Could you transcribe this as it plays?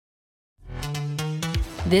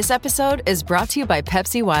This episode is brought to you by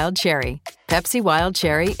Pepsi Wild Cherry. Pepsi Wild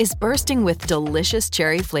Cherry is bursting with delicious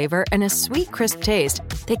cherry flavor and a sweet, crisp taste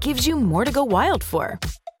that gives you more to go wild for.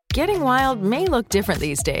 Getting wild may look different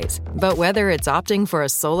these days, but whether it's opting for a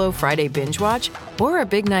solo Friday binge watch or a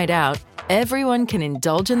big night out, everyone can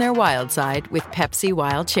indulge in their wild side with Pepsi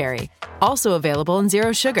Wild Cherry. Also available in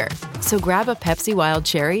Zero Sugar. So grab a Pepsi Wild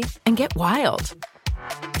Cherry and get wild.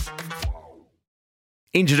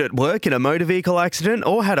 Injured at work in a motor vehicle accident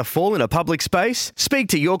or had a fall in a public space? Speak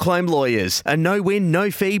to Your Claim Lawyers, a no-win,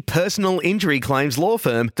 no-fee personal injury claims law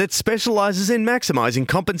firm that specialises in maximising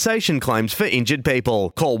compensation claims for injured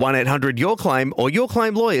people. Call 1-800-YOUR-CLAIM or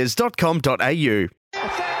yourclaimlawyers.com.au.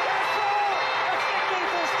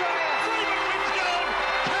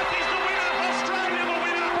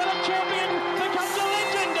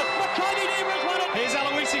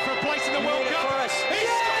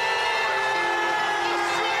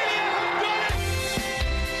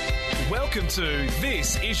 Welcome to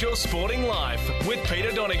This Is Your Sporting Life with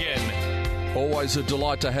Peter Donegan. Always a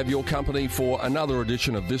delight to have your company for another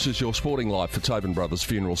edition of This Is Your Sporting Life for Tobin Brothers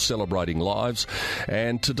Funeral, celebrating lives.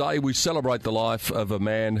 And today we celebrate the life of a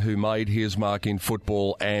man who made his mark in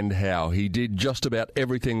football and how. He did just about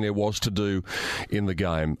everything there was to do in the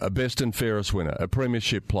game. A best and fairest winner, a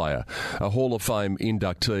premiership player, a Hall of Fame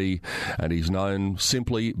inductee, and he's known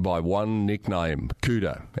simply by one nickname,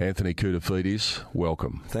 Cooter. Anthony Koutoufides,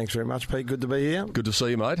 welcome. Thanks very much, Pete. Good to be here. Good to see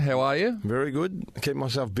you, mate. How are you? Very good. I keep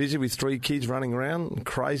myself busy with 3 kids running around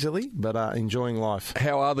crazily, but enjoying life.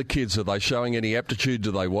 How are the kids? Are they showing any aptitude?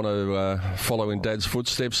 Do they want to follow in Dad's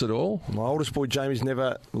footsteps at all? My oldest boy, Jamie's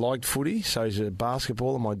never liked footy, so he's a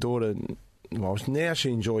basketballer. My daughter, well, now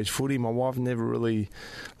she enjoys footy. My wife never really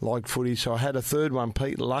liked footy, so I had a third one,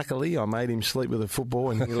 Pete. Luckily, I made him sleep with a football,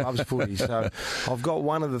 and he loves footy. So I've got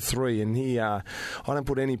one of the 3, and I don't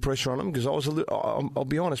put any pressure on him because I'll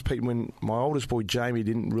be honest, Pete, when my oldest boy, Jamie,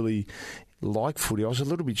 didn't really like footy, I was a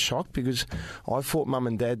little bit shocked because I fought Mum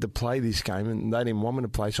and Dad to play this game and they didn't want me to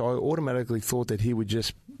play, so I automatically thought that he would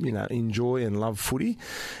just enjoy and love footy,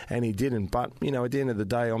 and he didn't. But at the end of the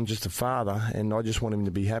day, I'm just a father and I just want him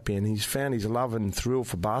to be happy, and he's found his love and thrill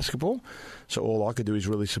for basketball, so all I could do is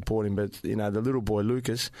really support him. But the little boy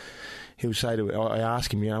Lucas, he'll say I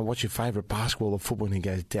ask him, what's your favourite basketball or football? And he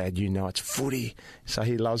goes, Dad, it's footy. So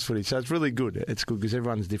he loves footy. So it's really good. It's good because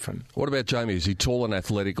everyone's different. What about Jamie? Is he tall and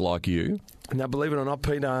athletic like you? Now, believe it or not,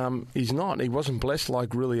 Pete, he's not. He wasn't blessed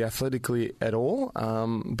really athletically at all,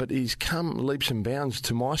 but he's come leaps and bounds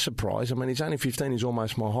to my surprise. I mean, he's only 15, he's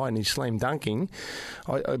almost my height, and he's slam dunking.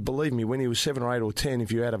 I believe me, when he was 7 or 8 or 10,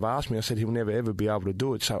 if you had have asked me, I said he'll never ever be able to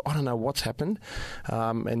do it. So I don't know what's happened,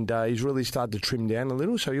 and he's really started to trim down a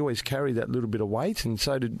little, so he always carried that little bit of weight, and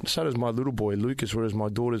so does my little boy Lucas, whereas my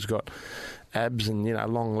daughter's got abs and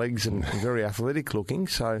long legs and very athletic looking.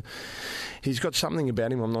 So he's got something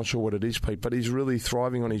about him. I'm not sure what it is, Pete, but he's really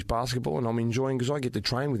thriving on his basketball, and I'm enjoying because I get to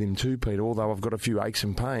train with him too, Pete. Although I've got a few aches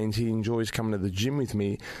and pains, he enjoys coming to the gym with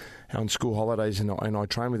me on school holidays, and I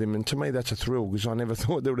train with him, and to me that's a thrill because I never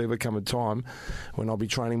thought there would ever come a time when I'll be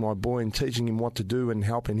training my boy and teaching him what to do and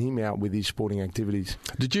helping him out with his sporting activities.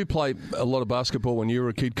 Did you play a lot of basketball when you were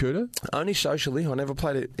a kid, Cooter? Only socially. I never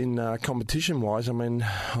played it in competition-wise. I mean,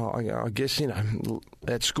 I guess,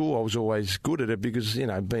 at school I was always good at it because,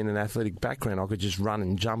 being an athletic background, I could just run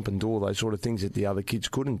and jump and do all those sort of things that the other kids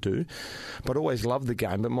couldn't do. But I always loved the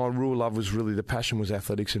game. But my real love was really, the passion was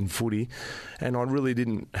athletics and footy, and I really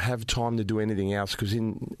didn't have time to do anything else because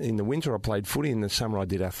in the winter I played footy, in the summer I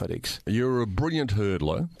did athletics. You're a brilliant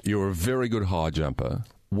hurdler. You're a very good high jumper.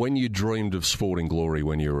 When you dreamed of sporting glory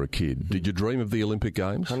when you were a kid, did you dream of the Olympic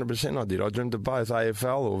Games? 100% I did. I dreamed of both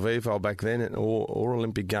AFL or VFL back then or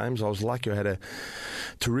Olympic Games. I was lucky I had a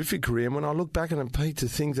terrific career. And when I look back on it, Pete, to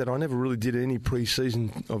think that I never really did any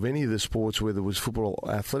pre-season of any of the sports, whether it was football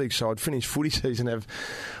or athletics. So I'd finished footy season.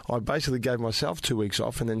 I basically gave myself 2 weeks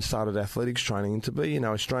off and then started athletics training. And to be,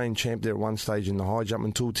 Australian champ there at one stage in the high jump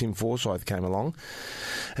until Tim Forsyth came along.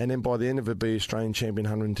 And then by the end of it, be Australian champion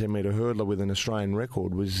 110-metre hurdler with an Australian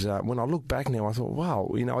record. Was when I look back now, I thought, wow,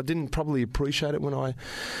 I didn't probably appreciate it when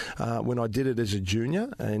I did it as a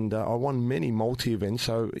junior, and I won many multi-events.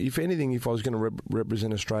 So if anything, if I was going to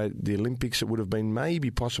represent Australia at the Olympics, it would have been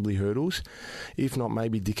maybe possibly hurdles, if not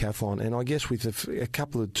maybe decathlon. And I guess with a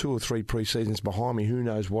couple of 2 or 3 pre-seasons behind me, who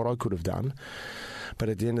knows what I could have done. But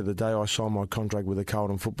at the end of the day, I signed my contract with the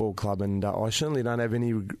Carlton Football Club, and I certainly don't have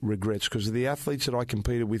any regrets, because of the athletes that I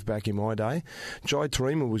competed with back in my day. Jai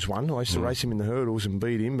Tarima was one. I used to race him in the hurdles and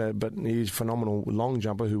beat him, but he's a phenomenal long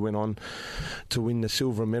jumper who went on to win the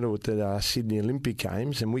silver medal at the Sydney Olympic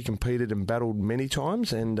Games, and we competed and battled many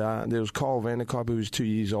times. And there was Kyle Vanderkuyp, who was 2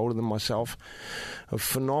 years older than myself, a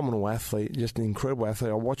phenomenal athlete, just an incredible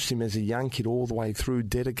athlete. I watched him as a young kid all the way through,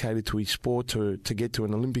 dedicated to his sport to get to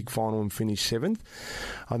an Olympic final and finish 7th.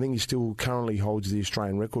 I think he still currently holds the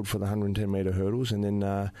Australian record for the 110-metre hurdles. And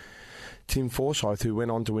then Tim Forsyth, who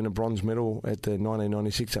went on to win a bronze medal at the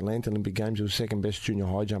 1996 Atlanta Olympic Games, he was second best junior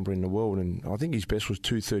high jumper in the world, and I think his best was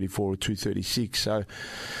 2:34 or 2:36. So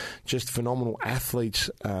just phenomenal athletes,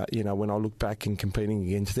 when I look back and competing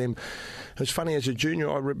against them. It's funny, as a junior,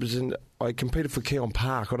 I competed for Keon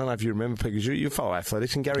Park. I don't know if you remember, because you follow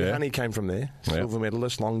athletics, and Gary Honey came from there, silver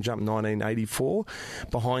medalist, long jump 1984,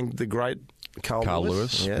 behind the great Carl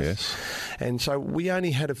Lewis. Yes. And so we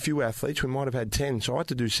only had a few athletes. We might have had 10. So I had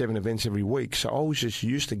to do 7 events every week. So I was just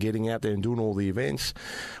used to getting out there and doing all the events.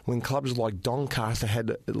 When clubs like Doncaster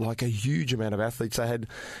had like a huge amount of athletes, they had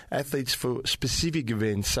athletes for specific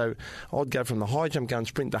events. So I'd go from the high jump, go and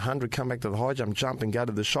sprint the 100, come back to the high jump, and go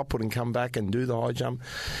to the shot put and come back and do the high jump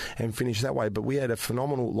and finish that way. But we had a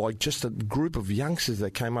phenomenal, just a group of youngsters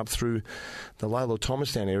that came up through the Layla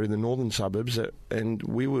Thomastown area, the northern suburbs, and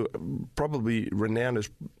we were probably renowned as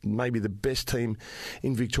maybe the best team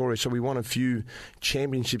in Victoria. So we won a few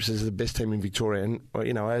championships as the best team in Victoria. And,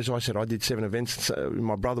 as I said, I did 7 events. So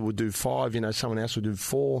my brother would do 5, someone else would do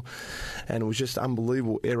 4. And it was just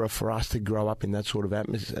unbelievable era for us to grow up in that sort of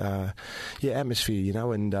atmosphere,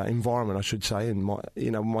 and environment, I should say. And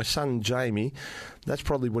my son, Jamie, that's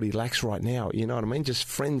probably what he lacks right now. You know what I mean? Just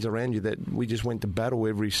friends around you that we just went to battle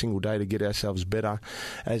every single day to get ourselves better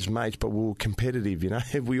as mates, but we were competitive,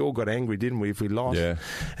 We all got angry, didn't we, if we lost? Yeah.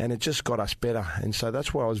 And it just got us better. And so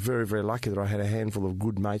that's why I was very, very lucky that I had a handful of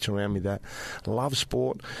good mates around me that love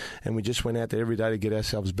sport, and we just went out there every day to get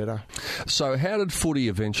ourselves better. So how did footy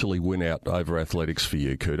eventually win out over athletics for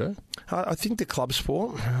you, Kudo? I think the club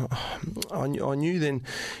sport. I knew then,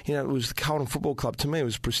 it was the Carlton Football Club. To me, it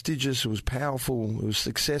was prestigious, it was powerful, it was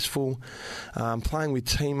successful. Playing with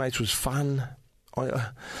teammates was fun.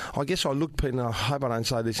 I guess I looked, Pete, and I hope I don't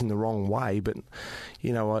say this in the wrong way, but,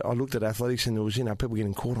 I looked at athletics and there was, people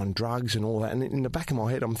getting caught on drugs and all that. And in the back of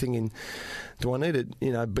my head, I'm thinking, do I need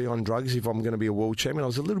to, be on drugs if I'm going to be a world champion? I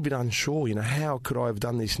was a little bit unsure, how could I have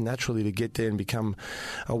done this naturally to get there and become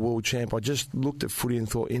a world champ? I just looked at footy and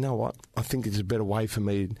thought, you know what, I think there's a better way for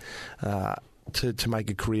me to make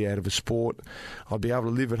a career out of a sport. I'd be able to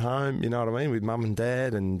live at home, with mum and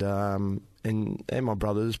dad and my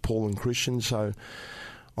brothers, Paul and Christian. So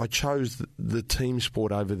I chose the team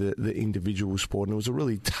sport over the individual sport, and it was a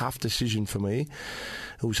really tough decision for me.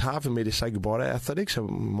 It was hard for me to say goodbye to athletics. So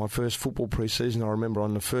my first football pre-season, I remember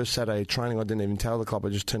on the first Saturday of training, I didn't even tell the club. I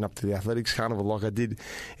just turned up to the athletics carnival like I did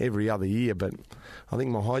every other year. But I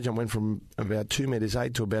think my high jump went from about 2 metres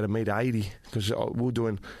 8 to about 1 metre 80, because we were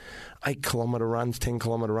doing 8-kilometre runs,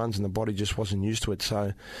 10-kilometre runs, and the body just wasn't used to it.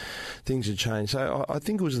 So things had changed. So I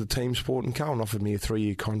think it was the team sport, and Carlton offered me a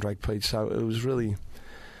 3-year contract, Pete. So it was really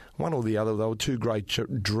one or the other. They were two great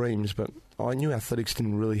dreams, but I knew athletics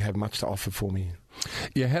didn't really have much to offer for me.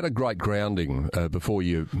 You had a great grounding before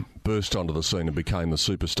you burst onto the scene and became the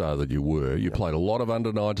superstar that you were. You played a lot of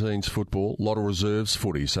under-19s football, a lot of reserves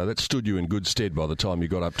footy, so that stood you in good stead by the time you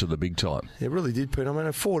got up to the big time. It really did, Pete.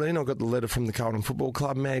 At 14, I got the letter from the Carlton Football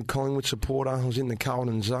Club, mad Collingwood supporter. I was in the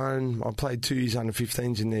Carlton zone. I played 2 years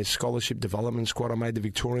under-15s in their scholarship development squad. I made the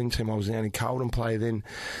Victorian team. I was the only Carlton player then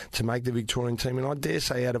to make the Victorian team, and I dare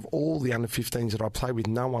say out of all the under-15s that I played with,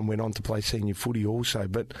 no one went on to play senior footy also.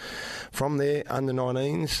 But from there,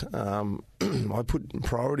 under-19s, I put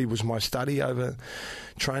priority was my study over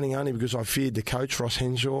training, only because I feared the coach, Ross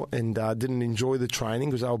Henshaw, and didn't enjoy the training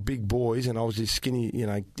because they were big boys and I was this skinny,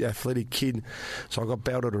 athletic kid. So I got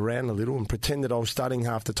belted around a little and pretended I was studying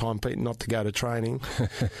half the time, Pete, not to go to training.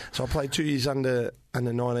 So I played 2 years under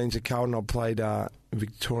 19s at Carlton. I played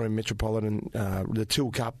Victorian Metropolitan, the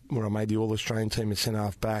Till Cup, where I made the All-Australian team at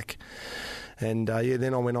centre-half back. And,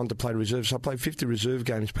 then I went on to play reserves. So I played 50 reserve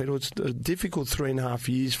games, Peter. It's a difficult 3.5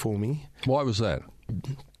 years for me. Why was that?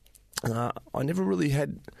 I never really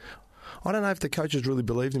had... I don't know if the coaches really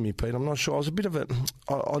believed in me, Pete. I'm not sure. I was a bit of a...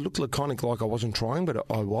 I looked laconic, like I wasn't trying, but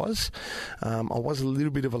I was. I was a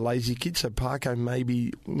little bit of a lazy kid, so Parko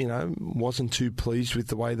maybe, wasn't too pleased with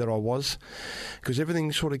the way that I was, because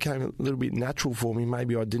everything sort of came a little bit natural for me.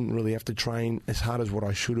 Maybe I didn't really have to train as hard as what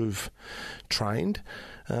I should have trained.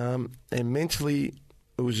 And mentally,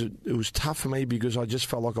 it was tough for me because I just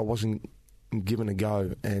felt like I wasn't given a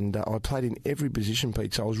go, and I played in every position,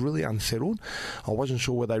 Pete, so I was really unsettled. I wasn't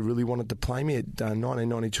sure where they really wanted to play me. At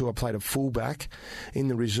 1992, I played a fullback in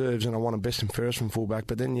the reserves, and I won a best and fairest from fullback,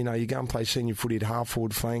 but then, you go and play senior footy at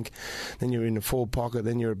half-forward flank, then you're in the forward pocket,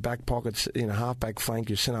 then you're at back pockets in a half-back flank,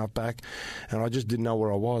 you're centre-half back, and I just didn't know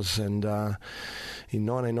where I was, and in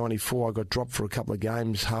 1994, I got dropped for a couple of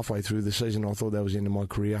games halfway through the season. I thought that was the end of my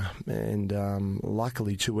career, and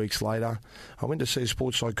luckily 2 weeks later, I went to see a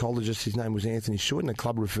sports psychologist. His name was Anthony Stewart, and the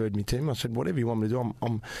club referred me to him. I said, whatever you want me to do,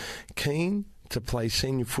 I'm keen to play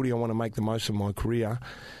senior footy. I want to make the most of my career.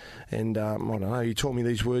 And I don't know, he taught me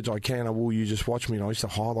these words, I can, I will, you just watch me. And I used to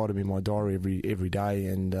highlight them in my diary every day.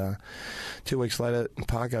 And 2 weeks later,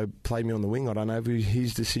 Parko played me on the wing. I don't know if it was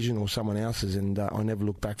his decision or someone else's. And I never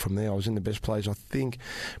looked back from there. I was in the best players, I think,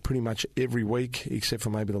 pretty much every week, except for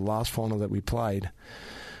maybe the last final that we played.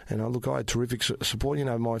 And I had terrific support.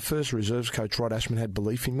 My first reserves coach, Rod Ashman, had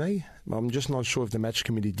belief in me. I'm just not sure if the match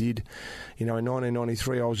committee did. In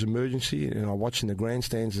 1993, I was emergency, and I watched in the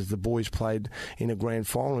grandstands as the boys played in a grand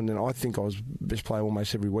final, and then I think I was best player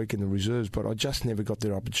almost every week in the reserves, but I just never got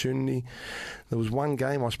their opportunity. There was one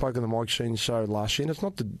game I spoke on the Mike Sheen show last year, and it's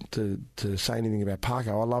not to say anything about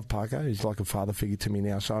Parko. I love Parko. He's like a father figure to me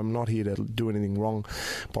now, so I'm not here to do anything wrong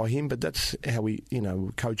by him, but that's how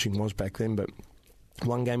coaching was back then. But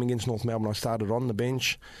one game against North Melbourne, I started on the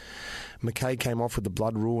bench. McKay came off with the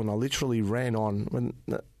blood rule, and I literally ran on.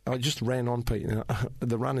 I just ran on, Pete.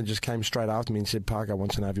 The runner just came straight after me and said, Parko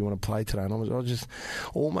wants to know if you want to play today. And I was just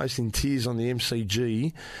almost in tears on the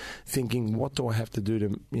MCG, thinking, what do I have to do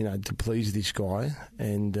to please this guy?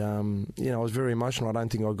 And, I was very emotional. I don't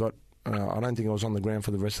think I was on the ground for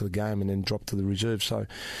the rest of the game, and then dropped to the reserve. So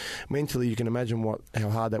mentally, you can imagine how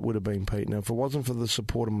hard that would have been, Pete. Now, if it wasn't for the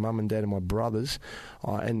support of Mum and Dad and my brothers,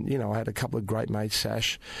 I had a couple of great mates,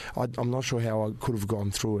 Sash, I'm not sure how I could have gone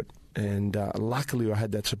through it. And luckily, I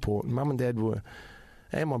had that support. Mum and Dad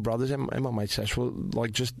and my brothers and my mate Sash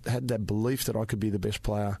just had that belief that I could be the best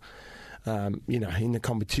player, in the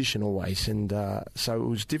competition always. And so it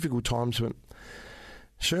was difficult times, but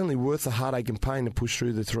certainly worth the heartache and pain to push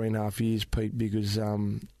through the 3.5 years, Pete, because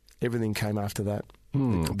everything came after that.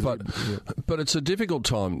 But it's a difficult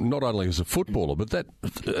time, not only as a footballer, but that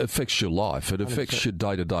affects your life. It affects your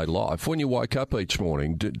day-to-day life. When you woke up each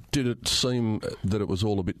morning, did it seem that it was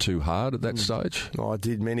all a bit too hard at that stage? I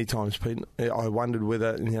did many times, Pete. I wondered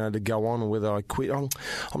whether to go on or whether I quit. I'm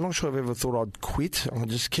not sure I've ever thought I'd quit. I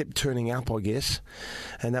just kept turning up, I guess,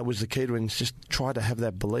 and that was the key to it. Just try to have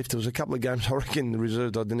that belief. There was a couple of games, I reckon, in the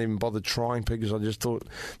reserves I didn't even bother trying, because I just thought,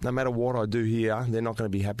 no matter what I do here, they're not going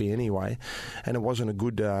to be happy anyway. And it wasn't a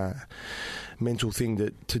good mental thing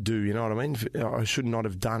to do, you know what I mean? I should not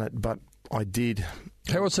have done it, but I did.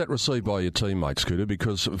 How was that received by your teammates, Cooter?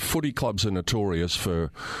 Because footy clubs are notorious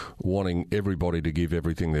for wanting everybody to give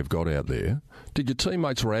everything they've got out there. Did your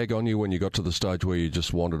teammates rag on you when you got to the stage where you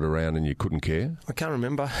just wandered around and you couldn't care? I can't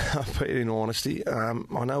remember, in all honesty. I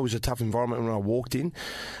know it was a tough environment when I walked in.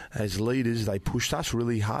 As leaders, they pushed us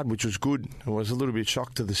really hard, which was good. I was a little bit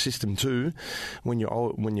shocked to the system too, when your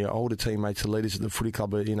older teammates, the leaders at the footy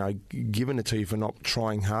club, are giving it to you for not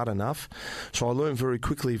trying hard enough. So I learned very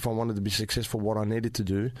quickly, if I wanted to be successful, what I needed to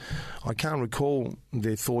do. I can't recall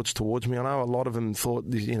their thoughts towards me. I know a lot of them thought,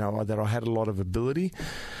 that I had a lot of ability.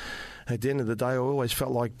 At the end of the day, I always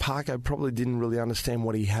felt like Parko probably didn't really understand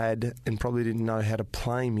what he had, and probably didn't know how to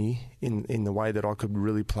play me in the way that I could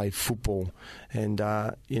really play football. And,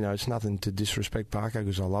 it's nothing to disrespect Parko,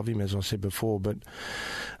 because I love him, as I said before. But,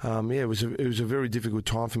 it was a very difficult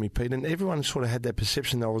time for me, Pete. And everyone sort of had that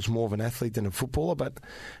perception that I was more of an athlete than a footballer. But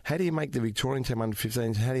how do you make the Victorian team under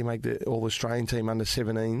 15s? How do you make the All-Australian team under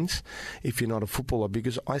 17s if you're not a footballer?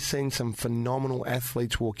 Because I've seen some phenomenal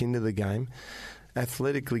athletes walk into the game,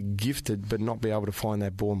 athletically gifted, but not be able to find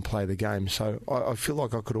that ball and play the game. So I feel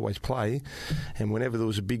like I could always play, and whenever there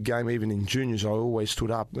was a big game, even in juniors, I always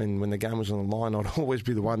stood up, and when the game was on the line, I'd always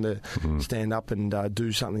be the one to stand up and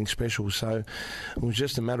do something special. So it was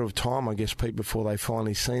just a matter of time, I guess, Pete, before they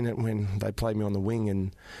finally seen it, when they played me on the wing,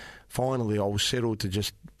 and finally I was settled to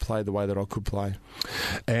just play the way that I could play.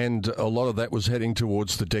 And a lot of that was heading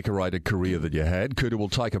towards the decorated career that you had. Cooter, we'll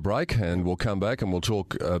take a break and we'll come back and we'll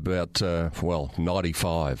talk about,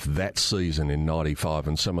 95, that season in 95,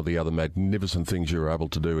 and some of the other magnificent things you were able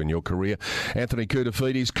to do in your career. Anthony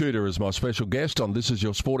Koutoufides. Cooter is my special guest on This Is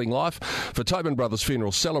Your Sporting Life for Tobin Brothers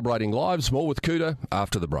Funeral, celebrating lives. More with Cooter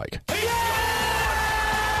after the break.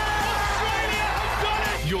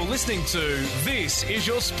 You're listening to This Is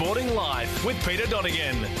Your Sporting Life with Peter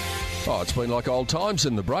Donegan. Oh, it's been like old times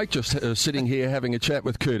in the break, just sitting here having a chat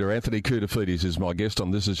with Cooter. Anthony Koutoufides is my guest on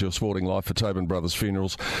This Is Your Sporting Life for Tobin Brothers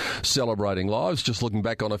Funerals, celebrating lives. Just looking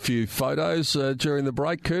back on a few photos during the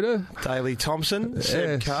break, Cooter. Daley Thompson,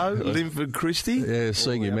 Seb Coe, Linford Christie. Yeah,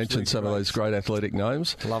 seeing you mention some of those great athletic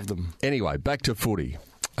names. Love them. Anyway, back to footy.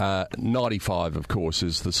 95, of course,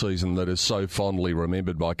 is the season that is so fondly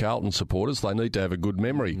remembered by Carlton supporters. They need to have a good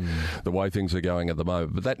memory, the way things are going at the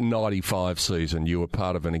moment. But that 95 season, you were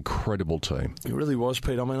part of an incredible team. It really was,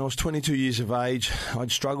 Pete. I mean, I was 22 years of age. I'd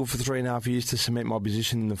struggled for 3.5 years to cement my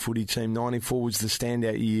position in the footy team. 94 was the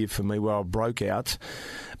standout year for me where I broke out.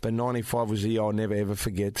 But 95 was the year I'll never, ever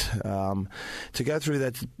forget. To go through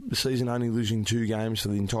that season only losing 2 games for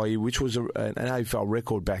the entire year, which was an AFL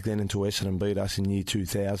record back then until Essendon beat us in year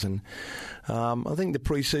 2000. I think the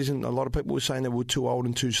pre-season, a lot of people were saying that we were too old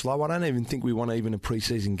and too slow. I don't even think we won even a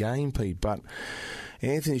pre-season game, Pete, but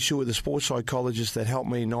Anthony Stewart, the sports psychologist that helped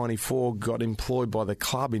me in 94, got employed by the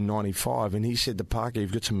club in 95, and he said to Parker,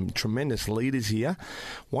 you've got some tremendous leaders here.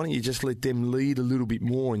 Why don't you just let them lead a little bit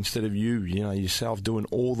more instead of yourself doing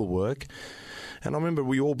all the work? And I remember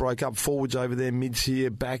we all broke up, forwards over there, mids here,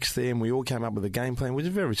 backs there, and we all came up with a game plan, which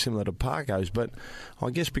is very similar to Parko's. But I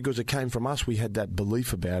guess because it came from us, we had that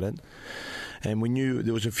belief about it. And we knew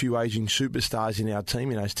there was a few ageing superstars in our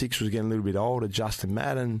team. Sticks was getting a little bit older. Justin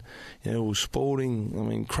Madden, was Sporting. I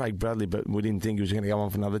mean, Craig Bradley, but we didn't think he was going to go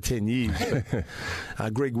on for another 10 years.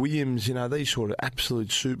 Greg Williams, these sort of absolute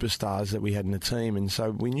superstars that we had in the team. And so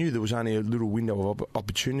we knew there was only a little window of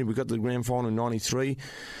opportunity. We got to the grand final in 93.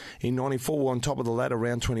 In 94, we were on top of the ladder,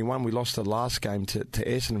 round 21. We lost the last game to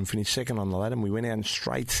Essendon and finished second on the ladder. And we went out in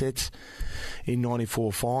straight sets in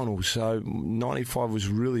 94 finals. So 95 was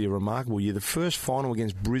really a remarkable year. The first final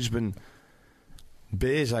against Brisbane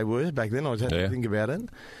Bears, they were back then. I was having to think about it. It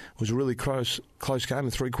was a really close game.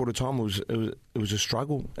 The three-quarter time it was a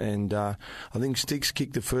struggle. And I think Sticks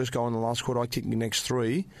kicked the first goal in the last quarter. I kicked the next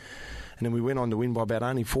 3. And then we went on to win by about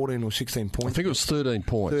only 14 or 16 points. I think it was 13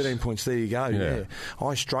 points. 13 points, there you go, yeah.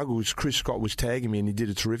 I struggled. Chris Scott was tagging me and he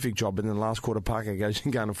did a terrific job. And then the last quarter, Parker goes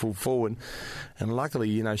and going to full forward. And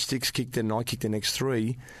luckily, Sticks kicked it and I kicked the next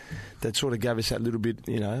 3. That sort of gave us that little bit,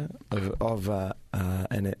 of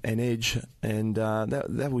an edge. And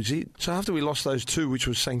that was it. So after we lost those 2, which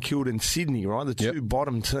was St Kilda and Sydney, right, the 2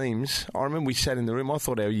 bottom teams, I remember we sat in the room. I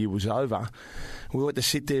thought our year was over. We had to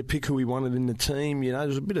sit there, pick who we wanted in the team. There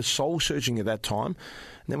was a bit of soul-searching at that time.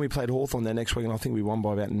 And then we played Hawthorn that next week, and I think we won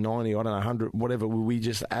by about 90, 100, whatever. We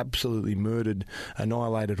just absolutely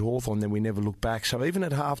annihilated Hawthorn. Then we never looked back. So even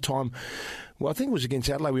at halftime, I think it was against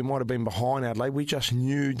Adelaide, we might have been behind Adelaide. We just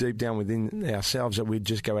knew deep down within ourselves that we'd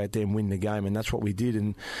just go out there and win the game, and that's what we did.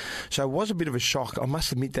 And so it was a bit of a shock. I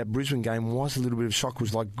must admit that Brisbane game was a little bit of a shock. It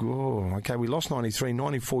was like, okay, we lost 93.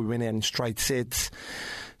 94, we went out in straight sets.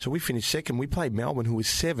 So we finished second. We played Melbourne, who was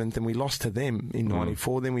 7th, and we lost to them in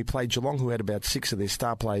 94. Then we played Geelong, who had about 6 of their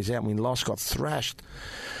star players out, and we lost, got thrashed.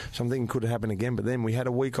 Something could have happened again, but then we had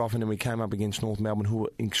a week off, and then we came up against North Melbourne, who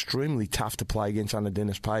were extremely tough to play against under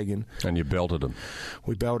Dennis Pagan. And you belted them.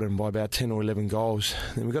 We belted them by about 10 or 11 goals.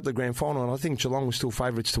 Then we got the grand final, and I think Geelong was still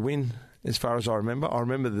favourites to win. As far as I remember. I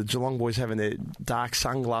remember the Geelong boys having their dark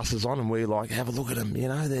sunglasses on and we were like, have a look at them,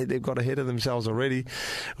 they've got ahead of themselves already.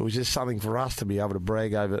 It was just something for us to be able to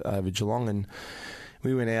brag over Geelong. And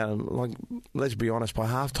we went out and, let's be honest, by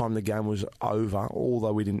half-time the game was over,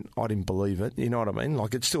 although I didn't believe it. You know what I mean?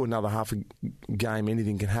 It's still another half a game,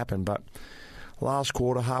 anything can happen. But last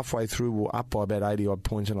quarter, halfway through, we were up by about 80-odd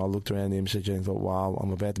points, and I looked around the MCG and thought, wow,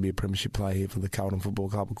 I'm about to be a premiership player here for the Carlton Football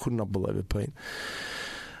Club. I could not believe it, Pete.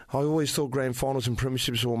 I always thought grand finals and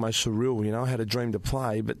premierships were almost surreal. I had a dream to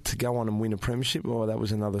play, but to go on and win a premiership, that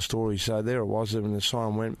was another story. So there it was, and the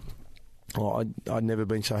sign went. I'd never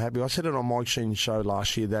been so happy. I said it on Mike Sheen's show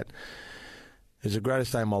last year that it was the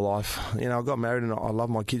greatest day of my life. I got married and I love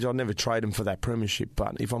my kids. I'd never trade them for that premiership.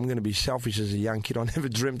 But if I'm going to be selfish as a young kid, I never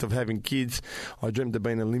dreamt of having kids. I dreamt of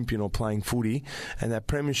being an Olympian or playing footy. And that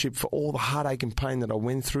premiership, for all the heartache and pain that I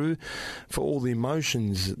went through, for all the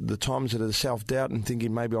emotions, the times of the self-doubt and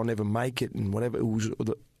thinking maybe I'll never make it and whatever,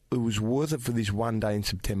 it was worth it for this one day in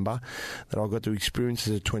September that I got to experience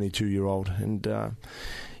as a 22-year-old. And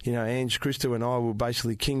Ange, Christo and I were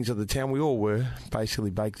basically kings of the town. We all were, basically,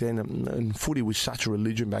 back then. And footy was such a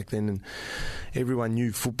religion back then, and everyone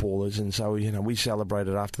knew footballers. And so, we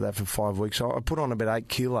celebrated after that for 5 weeks. So I put on about 8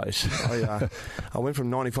 kilos. I went from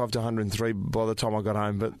 95 to 103 by the time I got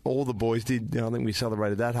home. But all the boys did. I think we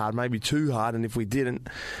celebrated that hard, maybe too hard. And if we didn't,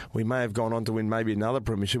 we may have gone on to win maybe another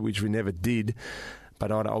premiership, which we never did.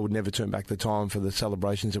 But I would never turn back the time for the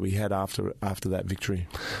celebrations that we had after that victory.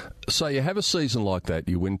 So you have a season like that,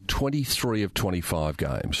 you win 23 of 25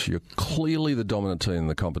 games. You're clearly the dominant team in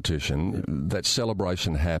the competition. That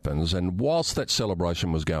celebration happens, and whilst that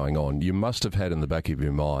celebration was going on, you must have had in the back of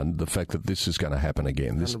your mind the fact that this is going to happen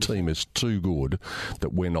again. This 100%. Team is too good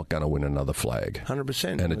that we're not going to win another flag.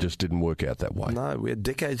 100%. And it just didn't work out that way. No, we had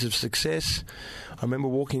decades of success. I remember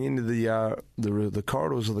walking into the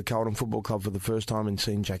corridors of the Carlton Football Club for the first time and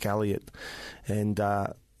seeing Jack Elliott, and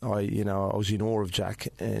I was in awe of Jack,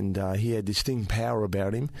 and he had distinct power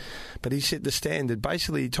about him. But he set the standard.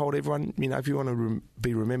 Basically, he told everyone, if you want to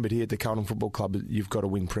be remembered here at the Carlton Football Club, you've got to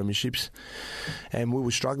win premierships. And we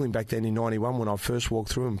were struggling back then in 91 when I first walked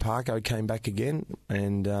through, and Parko came back again.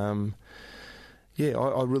 And,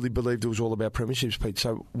 I really believed it was all about premierships, Pete.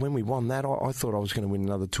 So when we won that, I thought I was going to win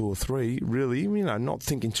another 2 or 3, really, not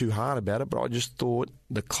thinking too hard about it, but I just thought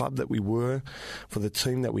the club that we were, for the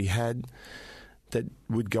team that we had, that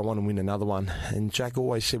would go on and win another one. And Jack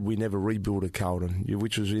always said we never rebuild at Carlton,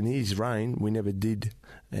 which was in his reign. We never did.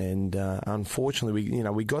 And unfortunately,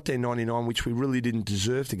 we got there 99, which we really didn't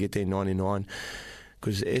deserve to get there 99,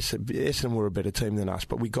 because Essendon were a better team than us.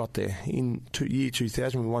 But we got there. In year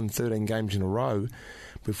 2000, we won 13 games in a row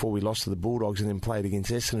before we lost to the Bulldogs, and then played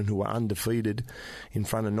against Essendon, who were undefeated, in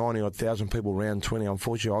front of 90-odd thousand people, round 20.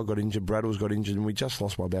 Unfortunately, I got injured, Braddles got injured, and we just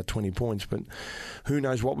lost by about 20 points. But who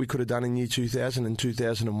knows what we could have done in year 2000, and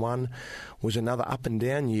 2001 was another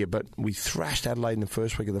up-and-down year. But we thrashed Adelaide in the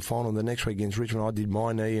first week of the final. The next week against Richmond, I did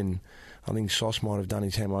my knee, and I think Sauce might have done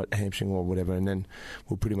his hamstring or whatever, and then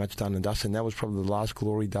we're pretty much done and dusted. And that was probably the last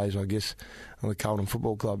glory days, I guess, of the Carlton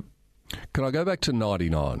Football Club. Can I go back to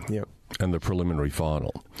 99? Yep. And the preliminary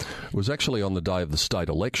final? It was actually on the day of the state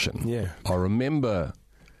election. Yeah. I remember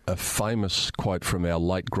a famous quote from our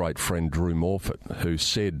late great friend Drew Morfitt, who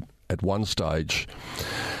said at one stage,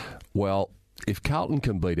 well, if Carlton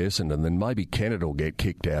can beat Essendon, then maybe Kennett will get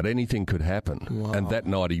kicked out. Anything could happen. Wow. And that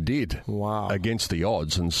night he did. Wow. Against the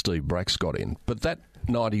odds, and Steve Bracks got in. But that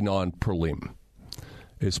 99 prelim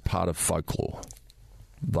is part of folklore.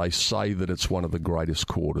 They say that it's one of the greatest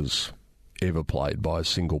quarters ever played by a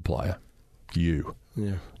single player. You.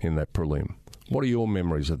 Yeah. In that prelim. What are your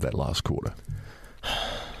memories of that last quarter?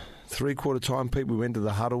 3/4 time, Pete, we went to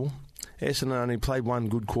the huddle. Essendon only played one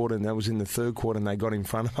good quarter, and that was in the third quarter, and they got in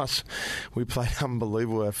front of us. We played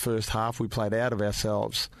unbelievable our first half. We played out of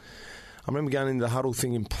ourselves. I remember going into the huddle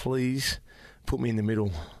thinking, please put me in the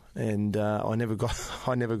middle. And I never got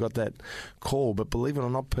that call. But believe it or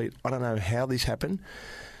not, Pete, I don't know how this happened.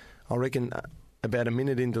 I reckon about a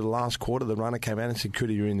minute into the last quarter, the runner came out and said,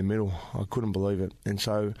 Cootie, you're in the middle. I couldn't believe it. And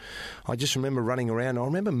so I just remember running around. I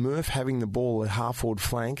remember Murph having the ball at half-forward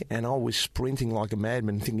flank, and I was sprinting like a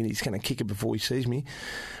madman, thinking he's going to kick it before he sees me.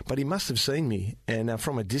 But he must have seen me, and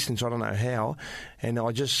from a distance, I don't know how, and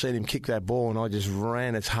I just seen him kick that ball, and I just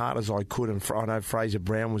ran as hard as I could. And I know Fraser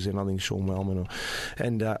Brown was in, I think Sean Wellman,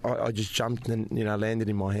 and I just jumped and landed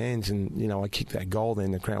in my hands, and I kicked that goal. Then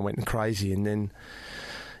the crowd went crazy, and then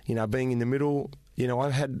being in the middle, I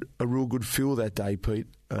had a real good feel that day, Pete.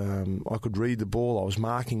 I could read the ball. I was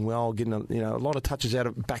marking well, getting a lot of touches out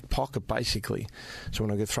of back pocket, basically. So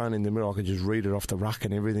when I got thrown in the middle, I could just read it off the ruck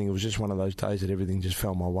and everything. It was just one of those days that everything just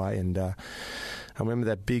fell my way. And I remember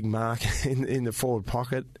that big mark in the forward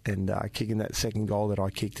pocket and kicking that second goal that I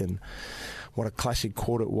kicked, and what a classic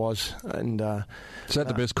quarter it was. And is that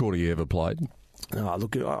the best quarter you ever played?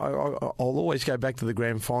 Look, I'll always go back to the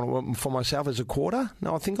grand final. For myself as a quarter,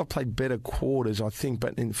 no, I think I've played better quarters, but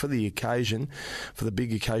for the occasion, for the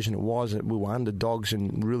big occasion it was, we were underdogs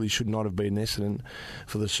and really should not have been Essendon.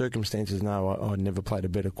 For the circumstances, no, I never played a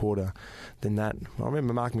better quarter than that. I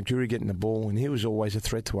remember Mark McCurry getting the ball, and he was always a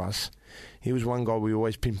threat to us. He was one guy we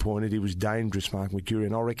always pinpointed. He was dangerous, Mark McCurry,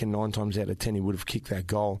 and I reckon 9 times out of 10 he would have kicked that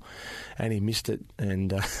goal, and he missed it. And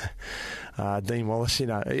Dean Wallace,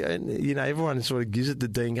 everyone sort of gives it to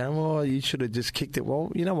Dean, going, "Oh, you should have just kicked it."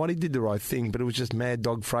 Well, you know what? He did the right thing, but it was just mad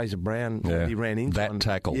dog Fraser Brown. Yeah. He ran into that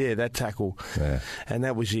tackle. Yeah, that tackle. Yeah. And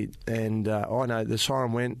that was it. And I know the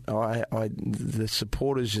siren went. The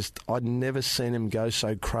supporters I'd never seen them go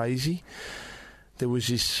so crazy. There was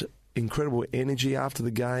this incredible energy after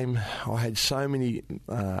the game. I had so many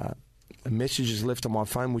messages left on my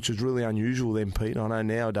phone, which was really unusual then, Pete. I know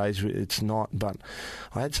nowadays it's not, but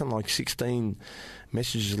I had something like 16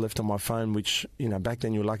 messages left on my phone, which, back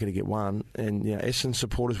then you were lucky to get one. And, Essendon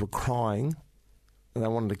supporters were crying. They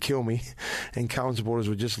wanted to kill me. And Carlton supporters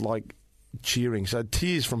were just like, cheering. So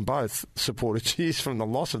tears from both supporters, cheers from the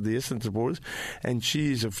loss of the Essendon supporters, and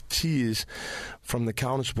cheers from the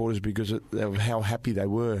Carlton supporters because of how happy they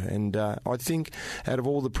were. And I think out of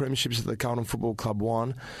all the premierships that the Carlton Football Club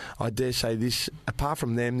won, I dare say this, apart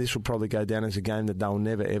from them, this will probably go down as a game that they'll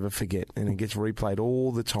never ever forget, and it gets replayed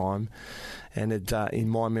all the time. And it, in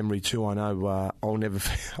my memory too, I know I'll never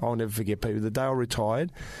forget people. The day I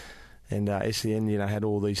retired. And SEN, had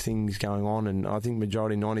all these things going on, and I think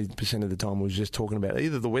majority, 90% of the time, was just talking about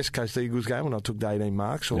either the West Coast Eagles game when I took the 18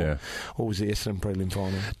 marks, or was the Essendon prelim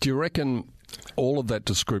final. Do you reckon all of that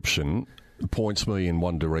description points me in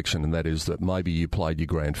one direction, and that is that maybe you played your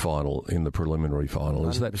grand final in the preliminary final?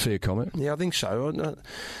 Is that a fair comment? Yeah, I think so.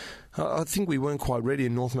 I think we weren't quite ready,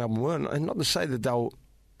 and North Melbourne weren't. And not to say that they were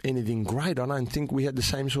anything great. I don't think we had the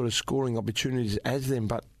same sort of scoring opportunities as them,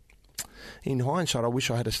 but in hindsight, I wish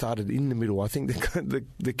I had started in the middle. I think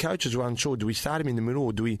the coaches were unsure. Do we start him in the middle,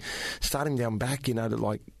 or do we start him down back,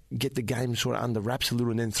 to get the game sort of under wraps a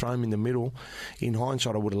little and then throw him in the middle? In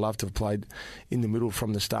hindsight, I would have loved to have played in the middle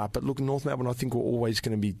from the start. But look, North Melbourne, I think, were always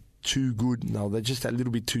going to be too good. No, they're just a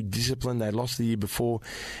little bit too disciplined. They lost the year before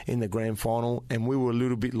in the grand final, and we were a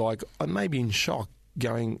little bit maybe in shock,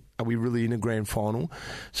 going, are we really in a grand final?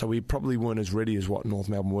 So we probably weren't as ready as what North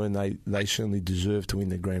Melbourne were, and they certainly deserved to win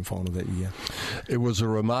the grand final that year. It was a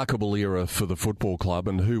remarkable era for the football club,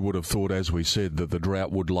 and who would have thought, as we said, that the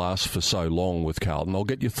drought would last for so long with Carlton? I'll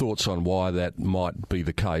get your thoughts on why that might be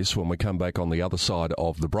the case when we come back on the other side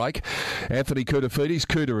of the break. Anthony Koutafidis,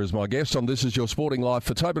 Kouta is my guest on This Is Your Sporting Life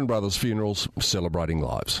for Tobin Brothers Funerals, celebrating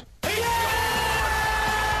lives.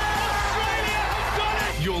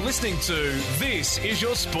 You're listening to This Is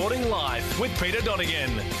Your Sporting Life with Peter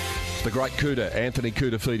Donegan. The great Kouta, Anthony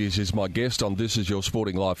Koutafidis, is my guest on This Is Your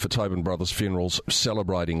Sporting Life for Tobin Brothers Funerals,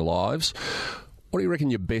 celebrating lives. What do you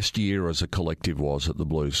reckon your best year as a collective was at the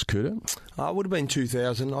Blues, Kouta? It would have been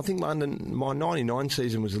 2000. I think my 99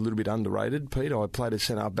 season was a little bit underrated, Pete. I played at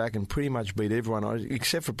centre-back and pretty much beat everyone,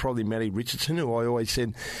 except for probably Matty Richardson, who I always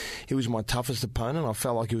said he was my toughest opponent. I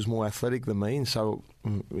felt like he was more athletic than me, and so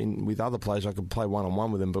with other players I could play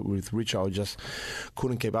one-on-one with him, but with Rich I just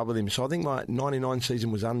couldn't keep up with him. So I think my 99 season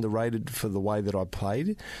was underrated for the way that I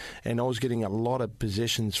played, and I was getting a lot of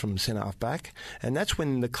possessions from centre-back, and that's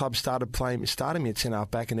when the club started me at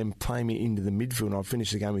centre-back and then playing me into the midfield, and I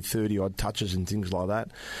finished the game with 30-odd touches and things like that.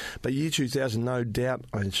 But year 2000, no doubt,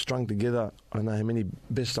 I strung together, I don't know how many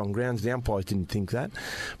best on grounds. The umpires didn't think that,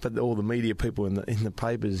 but all the media people in the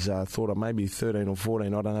papers thought I maybe 13 or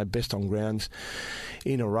 14, I don't know, best on grounds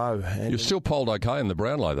in a row. And you still polled okay in the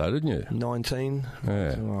Brownlow, though, didn't you? 19.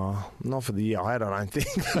 Yeah. Not for the year I had, I don't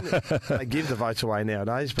think. They give the votes away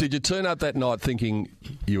nowadays. Did you turn up that night thinking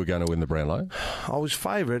you were going to win the Brownlow? I was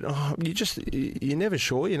favourite. You're never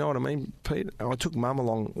sure, you know what I mean, Pete? I took Mum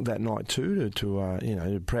along that night too,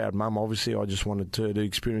 to proud Mum. Obviously, I just wanted to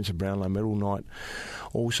experience a Brownlow medal night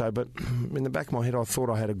also. But in the back of my head, I thought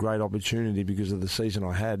I had a great opportunity because of the season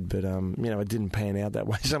I had. But, it didn't pan out that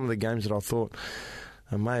way. Some of the games that I thought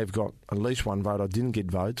I may have got at least one vote, I didn't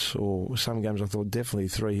get votes, or some games I thought definitely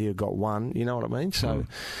 3 here got 1, you know what I mean? So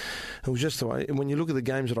it was just the way. And when you look at the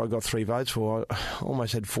games that I got 3 votes for, I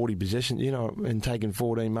almost had 40 possessions, and taken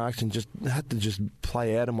 14 marks, and just had to just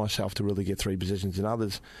play out of myself to really get 3 possessions. And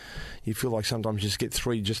others, you feel like sometimes you just get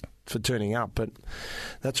 3 just for turning up, but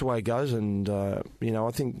that's the way it goes. And I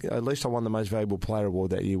think at least I won the Most Valuable Player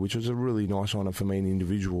award that year, which was a really nice honour for me, an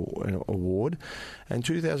individual award. And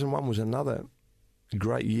 2001 was another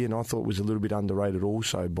great year, and I thought was a little bit underrated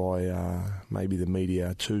also by maybe the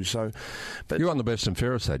media too. So, but you won the best and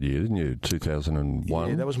fairest that year, didn't you? 2001.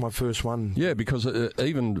 Yeah, that was my first one. Yeah, because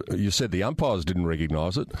even you said the umpires didn't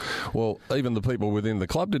recognise it. Well, even the people within the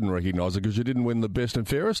club didn't recognise it because you didn't win the best and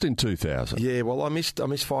fairest in 2000. Yeah, well, I missed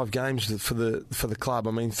 5 games for the club.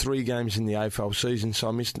 I mean, 3 games in the AFL season. So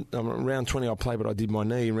I missed round 20. I played, but I did my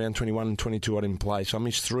knee. Round 21 and 22, I didn't play. So I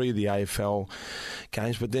missed 3 of the AFL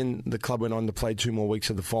games. But then the club went on to play 2 more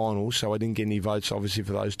weeks of the final, so I didn't get any votes obviously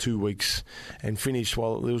for those 2 weeks, and finished,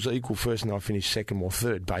 well, it was equal first and I finished second or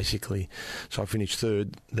third basically, so I finished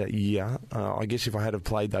third that year. I guess if I had have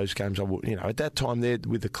played those games, I would, at that time there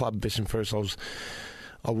with the club best and first,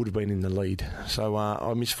 I would have been in the lead. So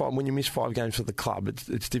I missed 5. When you miss 5 games for the club,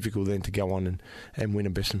 it's difficult then to go on and win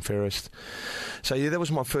a best and fairest. So yeah, that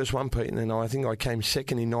was my first one, Pete. And then I think I came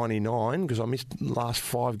second in 99 because I missed the last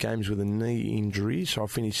 5 games with a knee injury. So I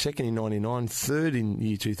finished second in 99, third in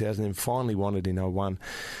year 2000, and finally won it in 01.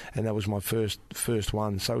 And that was my first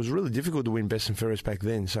one. So it was really difficult to win best and fairest back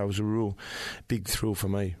then. So it was a real big thrill for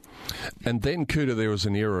me. And then, Kouta, there was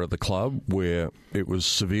an era at the club where it was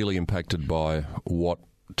severely impacted by what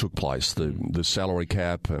took place, the salary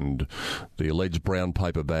cap and the alleged brown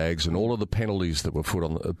paper bags and all of the penalties that were put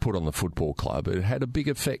on the football club, it had a big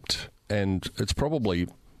effect, and it's probably,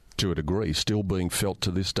 to a degree, still being felt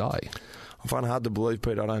to this day. I find it hard to believe,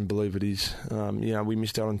 Pete. I don't believe it is. We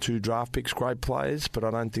missed out on 2 draft picks, great players, but I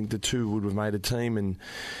don't think the 2 would have made a team and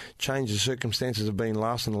changed the circumstances of being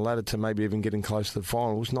last on the ladder to maybe even getting close to the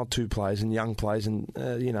finals. Not 2 players and young players, and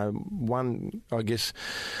one, I guess,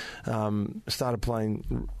 started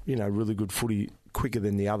playing, really good footy quicker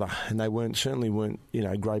than the other, and they certainly weren't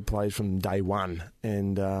great players from day one.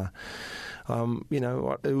 And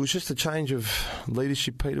it was just a change of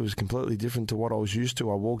leadership, Pete. It was completely different to what I was used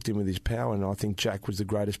to. I walked in with his power, and I think Jack was the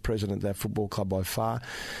greatest president of that football club by far.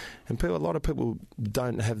 And a lot of people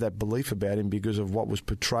don't have that belief about him because of what was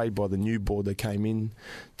portrayed by the new board that came in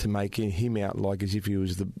to make him out like as if he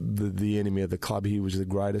was the enemy of the club. He was the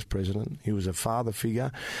greatest president. He was a father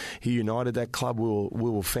figure. He united that club. We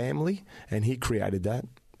were family, and he created that.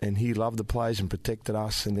 And he loved the players and protected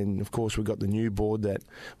us. And then, of course, we got the new board that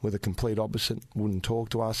were the complete opposite, wouldn't talk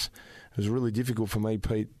to us. It was really difficult for me,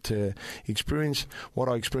 Pete, to experience what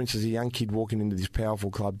I experienced as a young kid walking into this powerful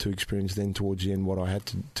club to experience then towards the end what I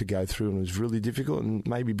had to go through. And it was really difficult. And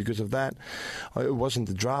maybe because of that, it wasn't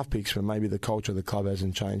the draft picks, but maybe the culture of the club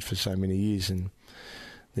hasn't changed for so many years. And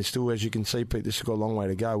there's still, as you can see, Pete, this has got a long way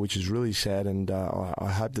to go, which is really sad. And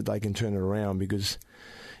I hope that they can turn it around, because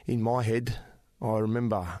in my head, I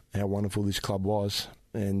remember how wonderful this club was,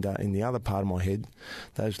 and in the other part of my head,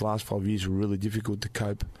 those last 5 years were really difficult to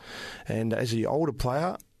cope. And as an older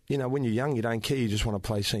player, when you're young, you don't care, you just want to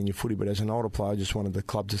play senior footy, but as an older player, I just wanted the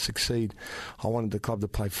club to succeed. I wanted the club to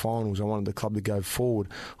play finals. I wanted the club to go forward.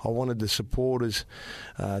 I wanted the supporters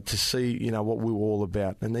to see, what we were all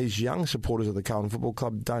about. And these young supporters of the Carlton Football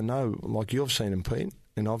Club don't know, like you've seen them, Pete.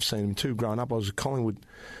 And I've seen them too. Growing up, I was a Collingwood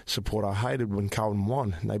supporter. I hated when Carlton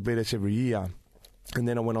won, and they beat us every year. And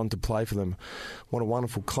then I went on to play for them. What a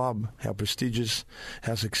wonderful club, how prestigious,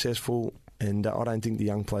 how successful. And I don't think the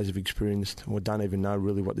young players have experienced or don't even know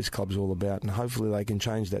really what this club's all about. And hopefully they can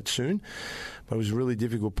change that soon. But it was really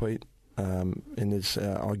difficult, Pete. And it's,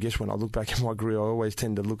 I guess when I look back at my career, I always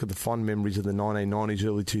tend to look at the fond memories of the 1990s,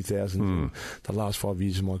 early 2000s, the last 5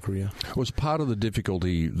 years of my career. Was part of the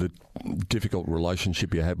difficulty the difficult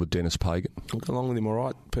relationship you had with Dennis Pagan? I got along with him all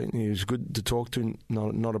right, Pete. He was good to talk to,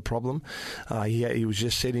 not a problem. He was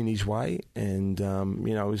just set in his way, and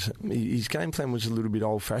his game plan was a little bit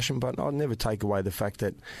old-fashioned, but I'd never take away the fact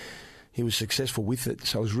that he was successful with it,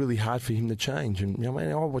 so it was really hard for him to change. And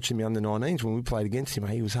I watched him in the under-19s when we played against him.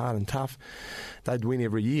 He was hard and tough. They'd win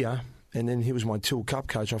every year, and then he was my Till Cup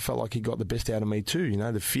coach. I felt like he got the best out of me too,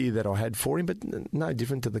 the fear that I had for him, but no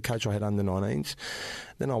different to the coach I had under 19s.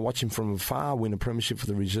 Then I watched him from afar win a premiership for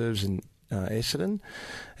the reserves in Essendon,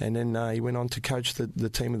 and then he went on to coach the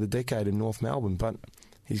team of the decade in North Melbourne. But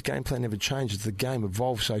his game plan never changed. As the game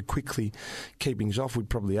evolved so quickly, keepings off, we'd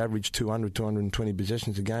probably average 200, 220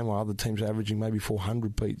 possessions a game, while other teams are averaging maybe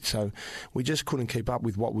 400, Pete. So we just couldn't keep up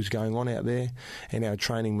with what was going on out there, and our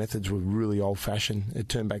training methods were really old-fashioned. It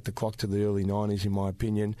turned back the clock to the early 90s, in my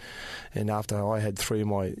opinion. And after I had 3 of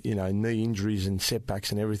my knee injuries and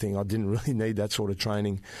setbacks and everything, I didn't really need that sort of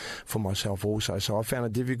training for myself also. So I found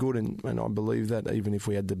it difficult, and I believe that even if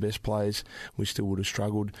we had the best players, we still would have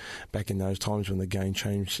struggled back in those times when the game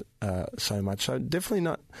changed so much. So definitely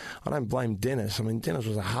not, I don't blame Dennis. I mean, Dennis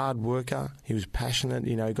was a hard worker. He was passionate.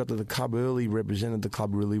 He got to the club early, represented the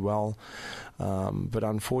club really well. But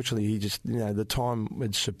unfortunately, he just, the time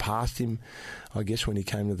had surpassed him, I guess, when he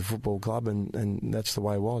came to the football club, and that's the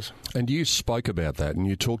way it was. And you spoke about that, and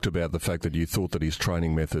you talked about the fact that you thought that his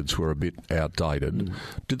training methods were a bit outdated.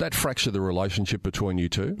 Did that fracture the relationship between you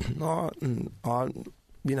two?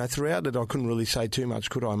 Throughout it, I couldn't really say too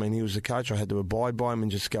much, could I? I mean, he was the coach. I had to abide by him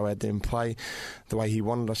and just go out there and play the way he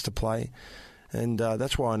wanted us to play. And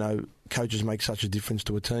that's why I know coaches make such a difference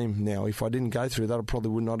to a team now. If I didn't go through that, I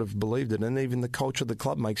probably would not have believed it. And even the culture of the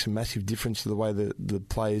club makes a massive difference to the way the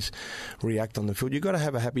players react on the field. You've got to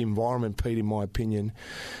have a happy environment, Pete, in my opinion.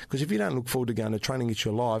 Because if you don't look forward to going to training, it's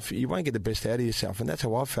your life, you won't get the best out of yourself. And that's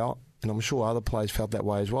how I felt. And I'm sure other players felt that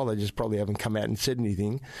way as well. They just probably haven't come out and said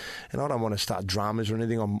anything. And I don't want to start dramas or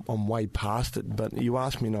anything. I'm way past it. But you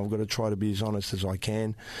ask me, and I've got to try to be as honest as I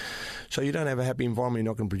can. So you don't have a happy environment,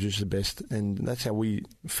 you're not going to produce the best. And that's how we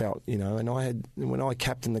felt, And when I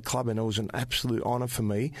captained the club, and it was an absolute honour for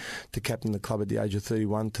me to captain the club at the age of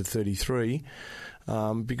 31 to 33.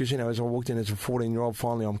 Because, as I walked in as a 14-year-old,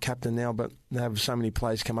 finally I'm captain now, but they have so many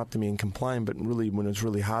players come up to me and complain, but really when it's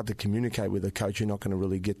really hard to communicate with a coach, you're not going to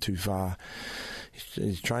really get too far.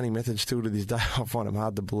 His training methods still to this day, I find them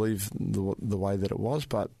hard to believe the way that it was,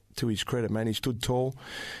 but to his credit, man. He stood tall,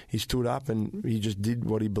 he stood up, and he just did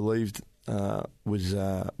what he believed was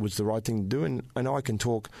the right thing to do. And I can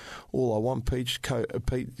talk all I want. Pete,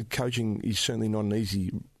 coaching is certainly not an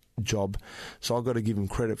easy job, so I've got to give him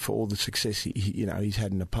credit for all the success he's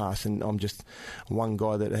had in the past. And I'm just one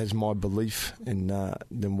guy that has my belief in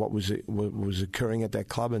what was occurring at that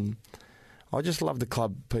club, and I just love the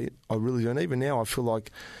club, Pete. I really do. And even now, I feel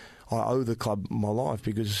like I owe the club my life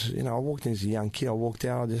because, I walked in as a young kid. I walked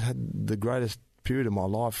out. I just had the greatest period of my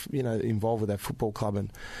life, involved with that football club,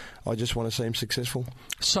 and I just want to see him successful.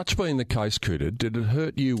 Such being the case, Cooter, did it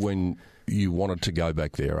hurt you when you wanted to go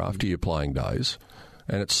back there after your playing days?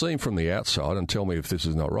 And it seemed from the outside, and tell me if this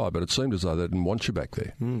is not right, but it seemed as though they didn't want you back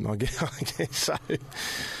there. I guess so.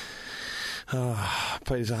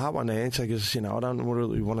 Pete, it's a hard one to answer because, I don't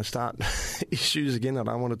really want to start issues again. I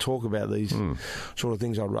don't want to talk about these sort of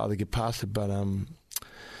things. I'd rather get past it. But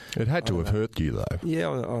it had to have hurt you, though. Yeah,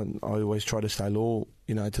 I always try to stay loyal,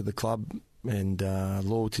 to the club. And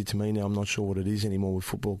loyalty to me now, I'm not sure what it is anymore with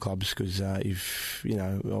football clubs because if,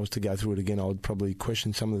 I was to go through it again, I would probably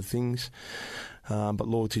question some of the things. But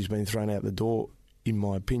loyalty's been thrown out the door, in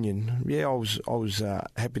my opinion. Yeah, I was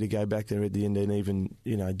happy to go back there at the end and even,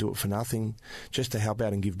 do it for nothing, just to help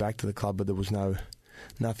out and give back to the club, but there was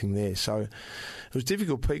nothing there. So it was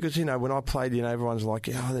difficult because, when I played, everyone's like,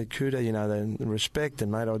 they're Cooter, they respect,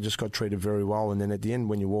 and mate, I just got treated very well. And then at the end,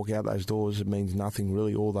 when you walk out those doors, it means nothing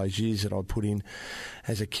really. All those years that I put in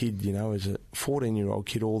as a kid, as a 14-year-old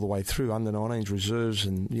kid all the way through, under 19s reserves,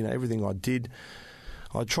 and, everything I did,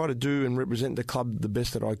 I tried to do and represent the club the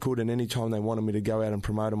best that I could, and any time they wanted me to go out and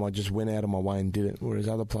promote them, I just went out of my way and did it, whereas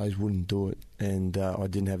other players wouldn't do it. And I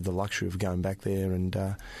didn't have the luxury of going back there, and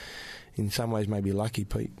in some ways maybe lucky,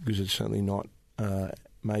 Pete, because it's certainly not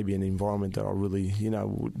maybe an environment that I really,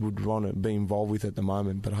 would want to be involved with at the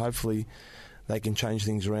moment. But hopefully they can change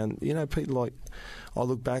things around. Pete, like, I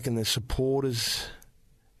look back and the supporters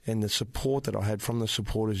and the support that I had from the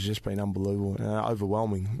supporters has just been unbelievable and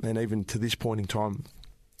overwhelming. And even to this point in time,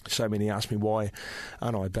 so many ask me, why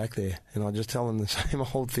aren't I back there? And I just tell them the same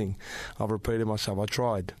old thing. I've repeated myself. I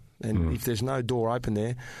tried. And if there's no door open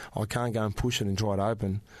there, I can't go and push it and try to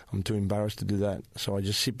open. I'm too embarrassed to do that. So I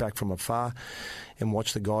just sit back from afar and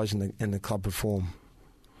watch the guys and the club perform.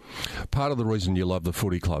 Part of the reason you love the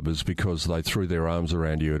footy club is because they threw their arms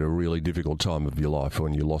around you at a really difficult time of your life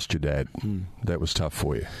when you lost your dad. That was tough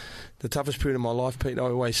for you. The toughest period of my life, Pete, I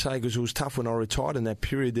always say, because it was tough when I retired, and that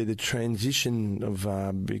period there, the transition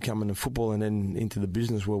of becoming a footballer and then into the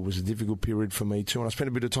business world was a difficult period for me too. And I spent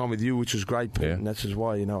a bit of time with you, which was great, Pete, and that's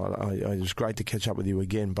why, it was great to catch up with you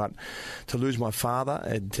again. But to lose my father,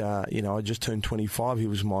 I just turned 25. He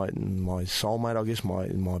was my soulmate, I guess,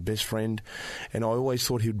 my best friend, and I always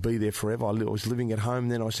thought he would be there forever. I was living at home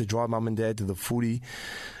then. I used to drive mum and dad to the footy,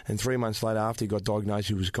 and 3 months later, after he got diagnosed,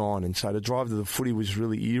 he was gone. And so the drive to the footy was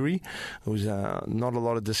really eerie. There was not a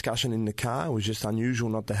lot of discussion in the car. It was just unusual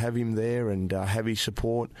not to have him there and have his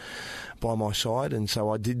support by my side. And so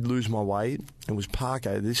I did lose my way. It was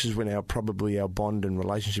Parker. This is when our bond and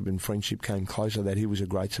relationship and friendship came closer, that he was a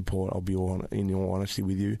great support, I'll be in all honesty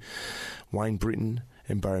with you. Wayne Britton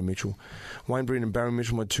and Barry Mitchell. Wayne Britton and Barry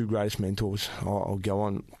Mitchell were my two greatest mentors. I'll go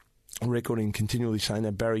on record and continually saying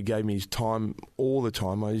that. Barry gave me his time all the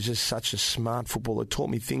time. He was just such a smart footballer. Taught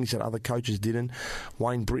me things that other coaches didn't.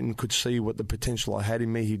 Wayne Britton could see what the potential I had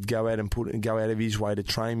in me. He'd go out of his way to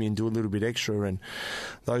train me and do a little bit extra. And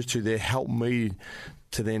those two there helped me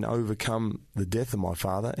to then overcome the death of my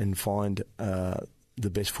father and find the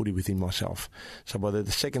best footy within myself. So by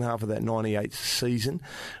the second half of that 98 season,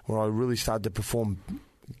 where I really started to perform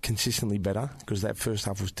consistently better, because that first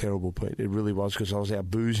half was terrible, Pete. It really was, because I was out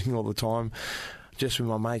boozing all the time, just with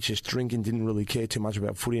my mates, just drinking, didn't really care too much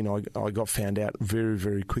about footy, and I got found out very,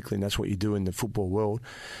 very quickly, and that's what you do in the football world.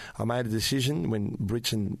 I made a decision when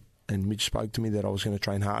Brits and Mitch spoke to me that I was going to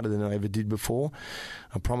train harder than I ever did before.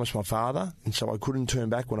 I promised my father, and so I couldn't turn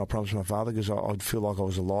back when I promised my father, because I'd feel like I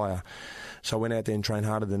was a liar. So I went out there and trained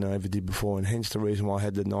harder than I ever did before, and hence the reason why I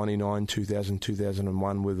had the 99, 2000,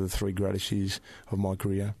 2001 were the three greatest years of my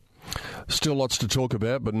career. Still lots to talk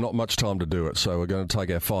about, but not much time to do it. So we're going to take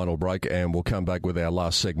our final break, and we'll come back with our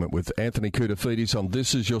last segment with Anthony Koutoufides on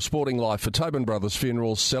This Is Your Sporting Life for Tobin Brothers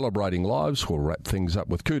Funerals, celebrating lives. We'll wrap things up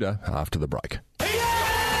with Kouta after the break.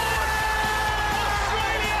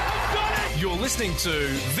 You're listening to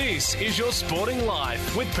This Is Your Sporting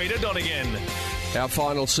Life with Peter Donegan. Our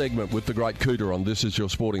final segment with the great Kouta on This Is Your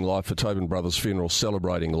Sporting Life for Tobin Brothers Funeral,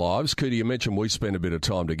 celebrating lives. Kouta, you mentioned we spent a bit of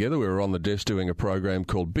time together. We were on the desk doing a program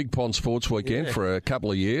called Big Pond Sports Weekend for a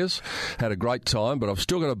couple of years. Had a great time, but I've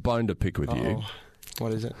still got a bone to pick with you.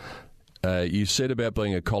 What is it? you said about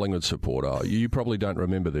being a Collingwood supporter. You probably don't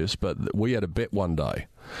remember this, but we had a bet one day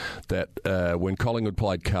that when Collingwood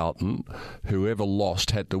played Carlton, whoever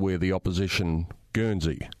lost had to wear the opposition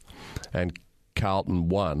Guernsey. And Carlton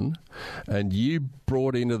won, and you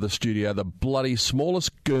brought into the studio the bloody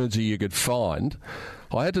smallest Guernsey you could find.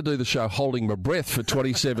 I had to do the show holding my breath for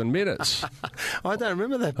 27 minutes. I don't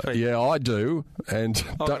remember that, Pete. Yeah, I do. And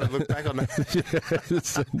I've got to look back on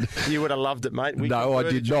that. You would have loved it, mate. No, I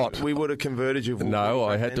did not. We would have converted you. No,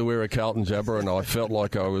 I had to wear a Carlton jabber, and I felt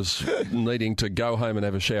like I was needing to go home and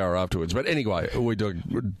have a shower afterwards. But anyway, we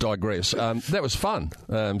digress. That was fun,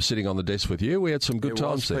 sitting on the desk with you. We had some good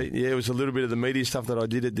times there. Pete. Yeah, it was a little bit of the media stuff that I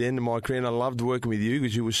did at the end of my career, and I loved working with you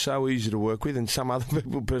because you were so easy to work with, and some other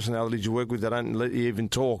personalities you work with, they don't let you even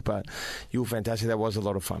talk, but you were fantastic. That was a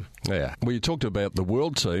lot of fun. Yeah. Well, you talked about the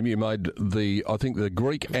world team. You made I think the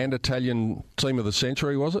Greek and Italian team of the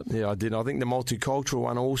century, was it? Yeah, I did. I think the multicultural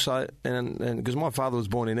one also, and because my father was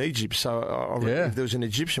born in Egypt, so if there was an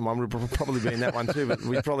Egyptian one, we'd probably be in that one too, but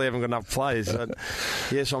we probably haven't got enough players. But,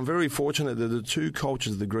 yes, I'm very fortunate that the two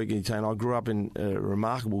cultures of the Greek and Italian, I grew up in a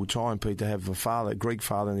remarkable time, Pete, to have a Greek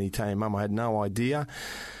father and an Italian mum. I had no idea.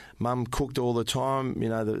 Mum cooked all the time. You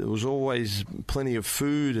know, there was always plenty of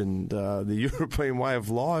food, and the European way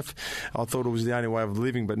of life, I thought it was the only way of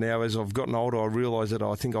living. But now, as I've gotten older, I realise that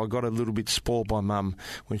I think I got a little bit spoiled by Mum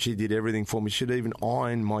when she did everything for me. She'd even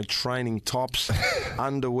iron my training tops,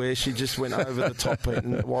 underwear. She just went over the top.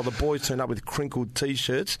 And while the boys turned up with crinkled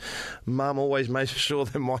T-shirts, Mum always made sure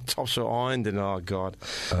that my tops were ironed. And, oh, God.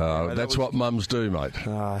 That's what mums do, mate.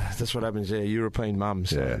 That's what happens, European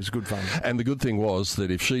mums. So It was good fun. And the good thing was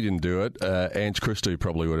that if she didn't do it, Ange Christou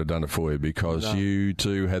probably would have done it for you, because you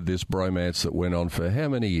two had this bromance that went on for how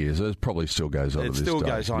many years? It probably still goes on. It still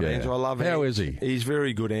goes on, Ange. I love it. How is he? He's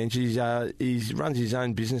very good, Ange. He runs his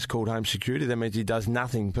own business called Home Security. That means he does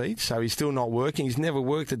nothing, Pete. So he's still not working. He's never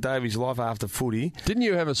worked a day of his life after footy. Didn't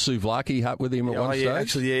you have a souvlaki hut with him at one stage?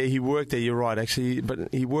 Actually, he worked there. You're right, actually,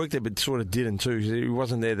 but he worked there, but sort of didn't too. He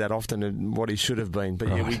wasn't there that often, and what he should have been. But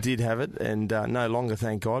we did have it, and no longer,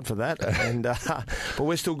 thank God for that. And but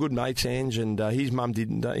we're still good mates, Ange. And his mum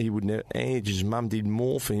didn't. Ange's mum did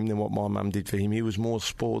more for him than what my mum did for him. He was more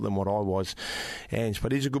sport than what I was, Ange.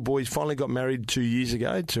 But he's a good boy. He's finally got married 2 years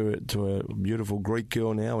ago to a beautiful Greek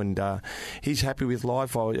girl now, and he's happy with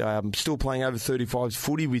life. I'm still playing over 35s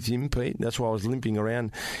footy with him, Pete. That's why I was limping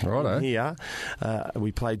around here.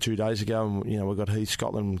 We played 2 days ago, and we've got Heath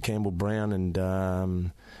Scotland, Campbell Brown,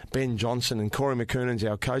 and Ben Johnson, and Corey McKernan's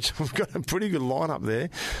our coach. We've got a pretty good lineup there,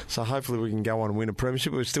 so hopefully we can go on and win a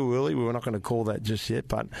premiership. We're still early. We're not going to call that just yet,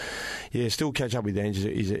 but still catch up with Ange.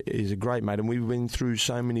 He's a great mate, and we've been through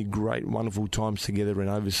so many great, wonderful times together in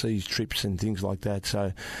overseas trips and things like that.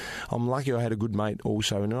 So I'm lucky I had a good mate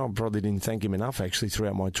also, and I probably didn't thank him enough actually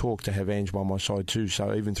throughout my talk to have Ange by my side too.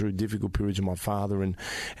 So even through difficult periods of my father and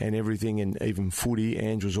everything, and even footy,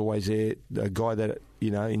 Ange was always there. A guy that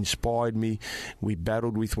inspired me. We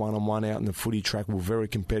battled with one-on-one out in the footy track. We were very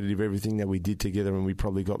competitive, everything that we did together, and we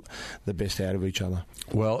probably got the best out of each other.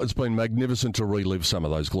 Well, it's been magnificent to relive some of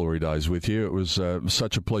those glory days with you. It was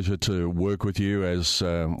such a pleasure to work with you as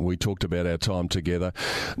we talked about our time together.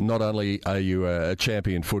 Not only are you a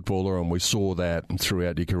champion footballer, and we saw that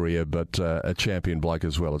throughout your career, but a champion bloke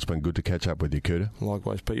as well. It's been good to catch up with you, Cooter.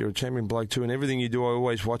 Likewise, Pete. You're a champion bloke too, and everything you do, I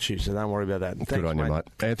always watch you, so don't worry about that. Thanks, good on you, mate.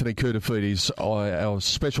 Anthony Koutoufides, our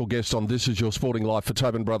special guest on This Is Your Sporting Life for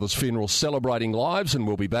Tobin Brothers Funeral, celebrating lives, and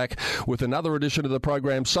we'll be back with another edition of the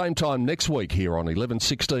program same time next week here on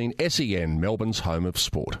 1116 SEN, Melbourne's home of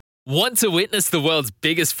sport. Want to witness the world's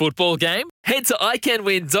biggest football game? Head to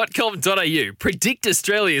iCanWin.com.au, predict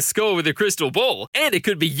Australia's score with a crystal ball, and it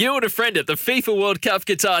could be you and a friend at the FIFA World Cup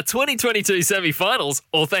Qatar 2022 semi-finals,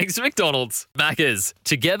 all thanks to McDonald's. Maccas,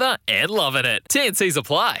 together and loving it. TNCs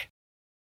apply.